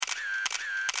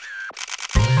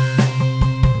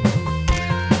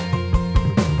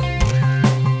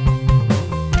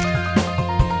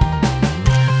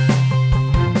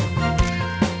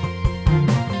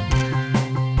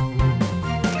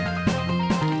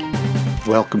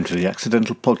welcome to the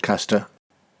Accidental Podcaster.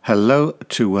 Hello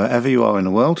to wherever you are in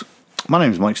the world. My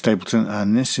name is Mike Stapleton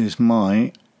and this is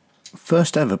my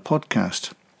first ever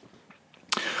podcast.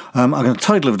 The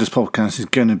title of this podcast is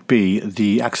going to be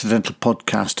The Accidental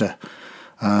Podcaster,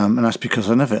 and that's because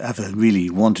I never ever really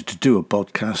wanted to do a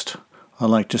podcast. I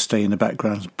like to stay in the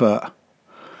background, but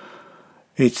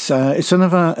it's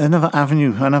another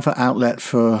avenue, another outlet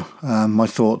for my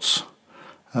thoughts.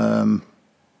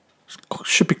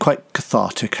 Should be quite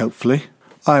cathartic, hopefully.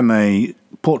 I'm a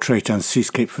portrait and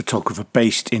seascape photographer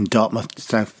based in Dartmouth,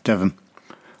 South Devon.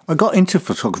 I got into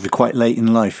photography quite late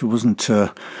in life. It wasn't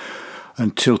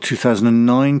until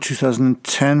 2009,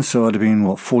 2010, so I'd have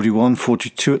been, 41,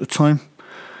 42 at the time.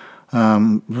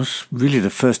 It was really the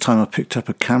first time I picked up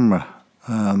a camera.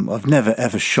 I've never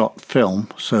ever shot film,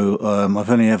 so I've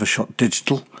only ever shot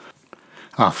digital.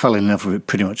 I fell in love with it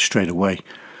pretty much straight away.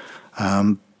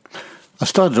 I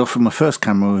started off with my first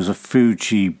camera. It was a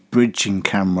Fuji bridging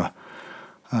camera,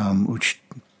 which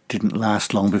didn't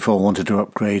last long before I wanted to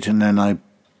upgrade, and then I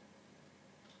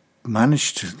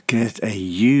managed to get a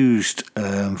used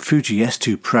Fuji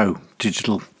S2 Pro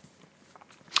digital,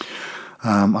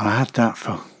 and I had that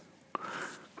for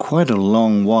quite a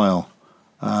long while,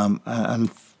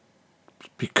 and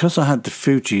because I had the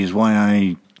Fuji is why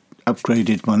I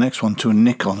upgraded my next one to a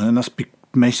Nikon, and that's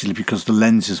basically because the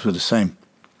lenses were the same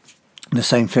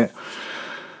fit.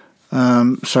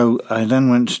 So I then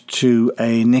went to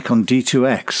a Nikon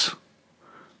D2X,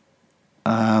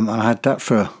 and I had that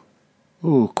for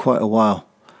quite a while,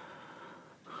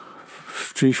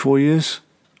 3-4 years,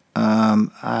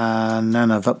 and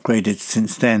then I've upgraded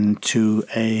since then to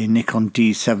a Nikon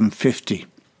D750.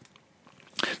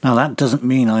 Now that doesn't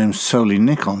mean I am solely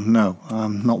Nikon. No,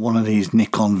 I'm not one of these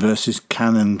Nikon versus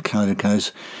Canon kind of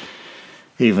guys,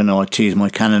 even though I tease my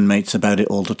Canon mates about it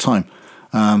all the time.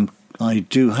 I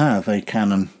do have a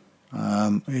Canon.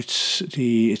 It's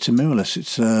a mirrorless.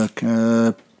 It's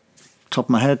top of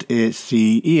my head. It's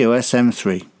the EOS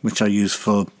M3, which I use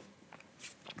for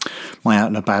my out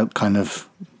and about kind of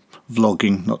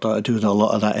vlogging. Not that I do a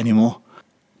lot of that anymore.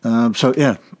 So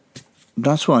yeah,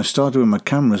 that's why I started with my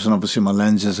cameras, and obviously my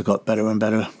lenses have got better and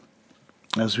better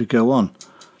as we go on.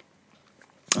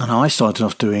 And I started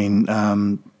off doing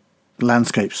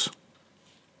landscapes.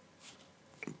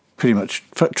 Pretty much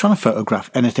trying to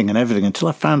photograph anything and everything until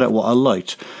I found out what I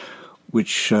liked,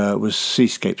 which was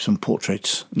seascapes and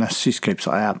portraits. Now, seascapes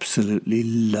I absolutely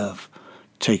love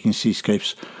taking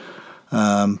seascapes.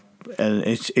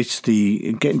 It's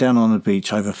the getting down on the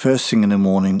beach either first thing in the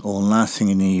morning or last thing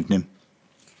in the evening.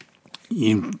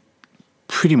 You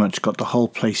pretty much got the whole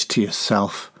place to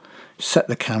yourself. Set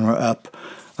the camera up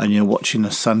and you're watching the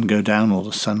sun go down or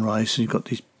the sunrise, and you've got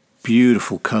these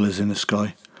beautiful colours in the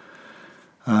sky.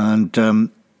 And I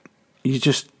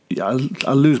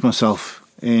lose myself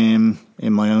in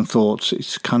my own thoughts.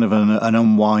 It's kind of an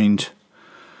unwind,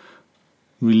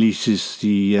 releases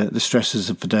the stresses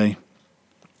of the day,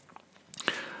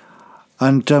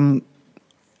 and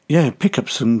pick up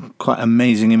some quite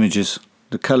amazing images.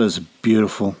 The colours are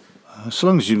beautiful, so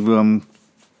long as you've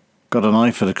got an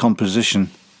eye for the composition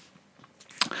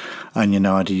and you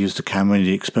know how to use the camera,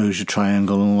 the exposure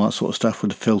triangle, and all that sort of stuff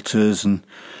with the filters and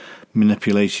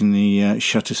manipulating the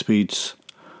shutter speeds,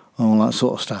 all that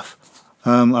sort of stuff.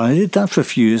 I did that for a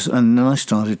few years, and then I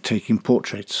started taking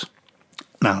portraits.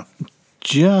 Now,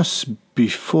 just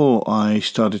before I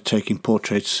started taking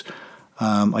portraits,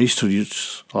 I used to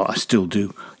use, or I still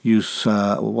do,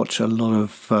 watch a lot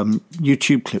of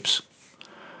YouTube clips.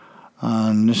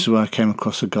 And this is where I came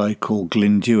across a guy called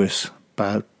Glyn Dewis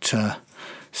about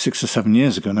 6 or 7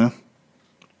 years ago now.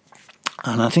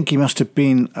 And I think he must have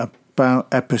been about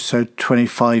episode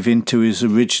 25 into his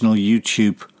original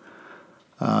YouTube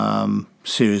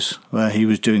series, where he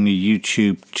was doing a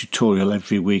YouTube tutorial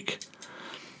every week.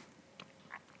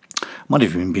 Might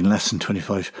have even been less than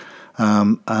 25.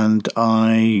 And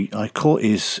I caught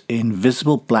his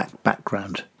invisible black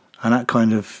background, and that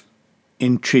kind of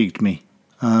intrigued me.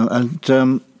 I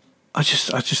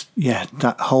just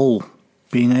that whole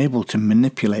being able to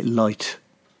manipulate light,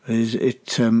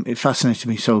 it fascinated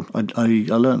me. So I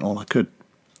learned all I could,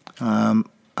 and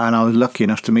I was lucky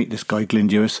enough to meet this guy Glyn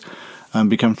Dewis and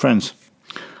become friends.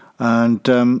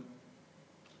 And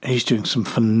he's doing some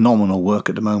phenomenal work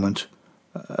at the moment.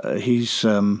 He's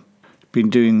been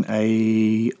doing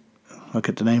I'll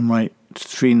get the name right,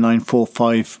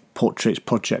 3945 Portraits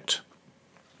Project,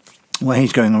 where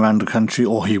he's going around the country,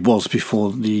 or he was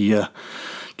before the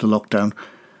lockdown,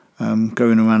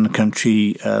 going around the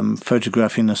country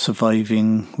photographing the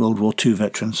surviving World War II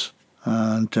veterans.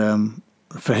 And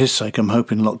for his sake, I'm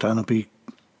hoping lockdown will be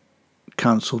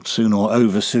cancelled soon or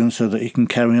over soon so that he can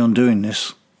carry on doing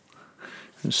this.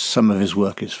 Some of his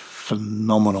work is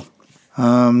phenomenal.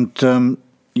 And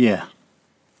the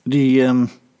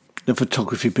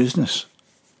photography business.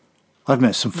 I've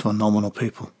met some phenomenal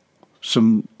people.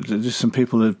 There's some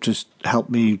people that have just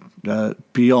helped me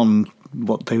beyond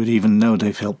what they would even know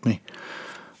they've helped me.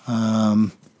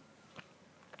 And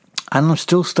I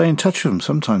still stay in touch with them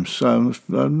sometimes.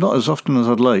 Not as often as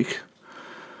I'd like.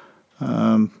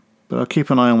 But I keep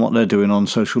an eye on what they're doing on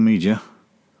social media.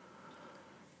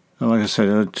 And like I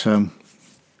said,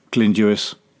 Glyn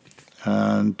Dewis,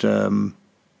 and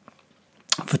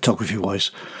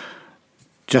photography-wise,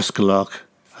 Jessica Lark.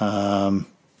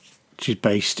 She's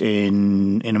based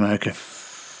in America,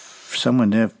 somewhere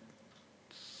near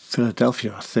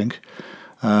Philadelphia, I think.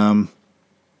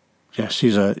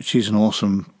 She's an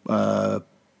awesome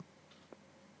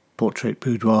portrait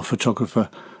boudoir photographer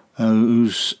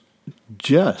who's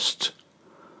just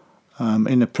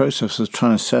in the process of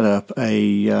trying to set up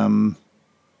I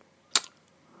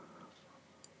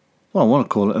want to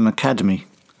call it an academy.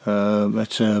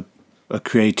 It's a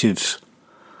creative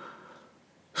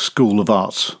school of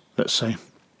arts, let's say.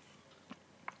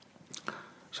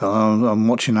 So I'm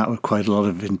watching that with quite a lot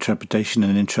of trepidation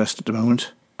and interest at the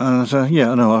moment. And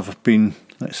I've been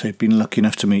lucky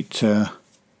enough to meet the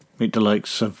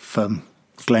likes of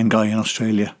Glenn Guy in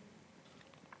Australia,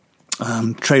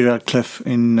 Trey Radcliffe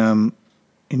in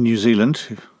New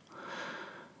Zealand,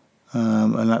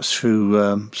 and that's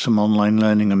through some online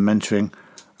learning and mentoring.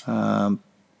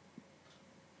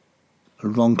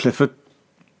 Ron Clifford,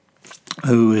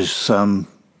 who has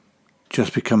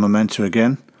just become a mentor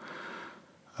again.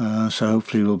 So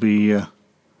hopefully we'll be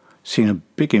seeing a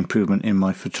big improvement in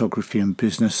my photography and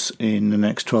business in the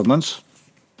next 12 months.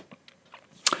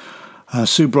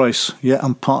 Sue Bryce,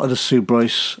 I'm part of the Sue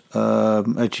Bryce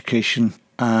education,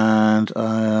 and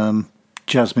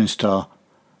Jasmine Star.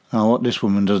 Now, what this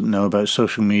woman doesn't know about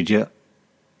social media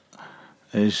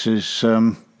is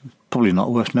probably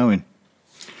not worth knowing.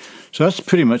 So that's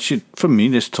pretty much it from me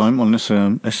this time on this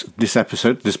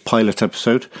episode, this pilot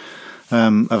episode.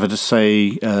 I've had to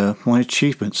say my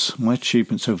achievements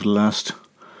over the last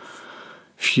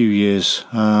few years.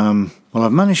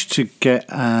 I've managed to get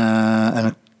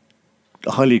a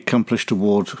highly accomplished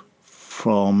award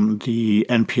from the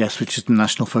NPS, which is the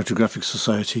National Photographic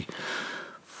Society,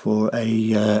 for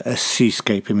a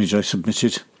seascape image I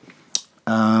submitted.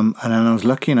 And then I was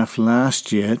lucky enough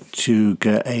last year to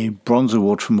get a bronze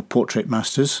award from the Portrait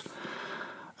Masters.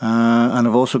 And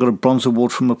I've also got a bronze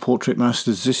award from the Portrait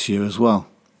Masters this year as well.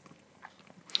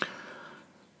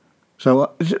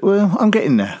 So, I'm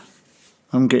getting there.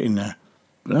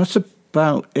 That's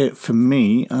about it for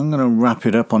me. I'm going to wrap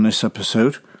it up on this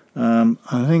episode.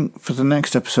 I think for the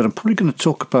next episode, I'm probably going to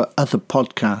talk about other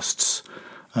podcasts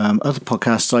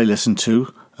I listen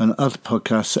to, and other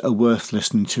podcasts that are worth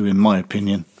listening to, in my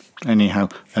opinion. Anyhow,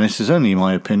 and this is only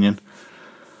my opinion.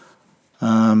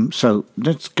 So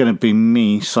that's going to be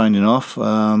me signing off.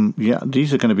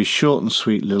 These are going to be short and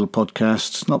sweet little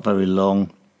podcasts, not very long.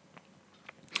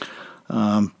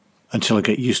 Until I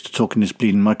get used to talking this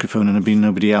bleeding microphone and there being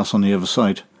nobody else on the other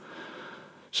side.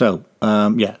 So,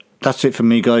 that's it for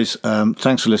me, guys.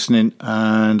 Thanks for listening,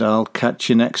 and I'll catch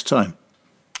you next time.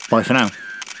 Bye for now.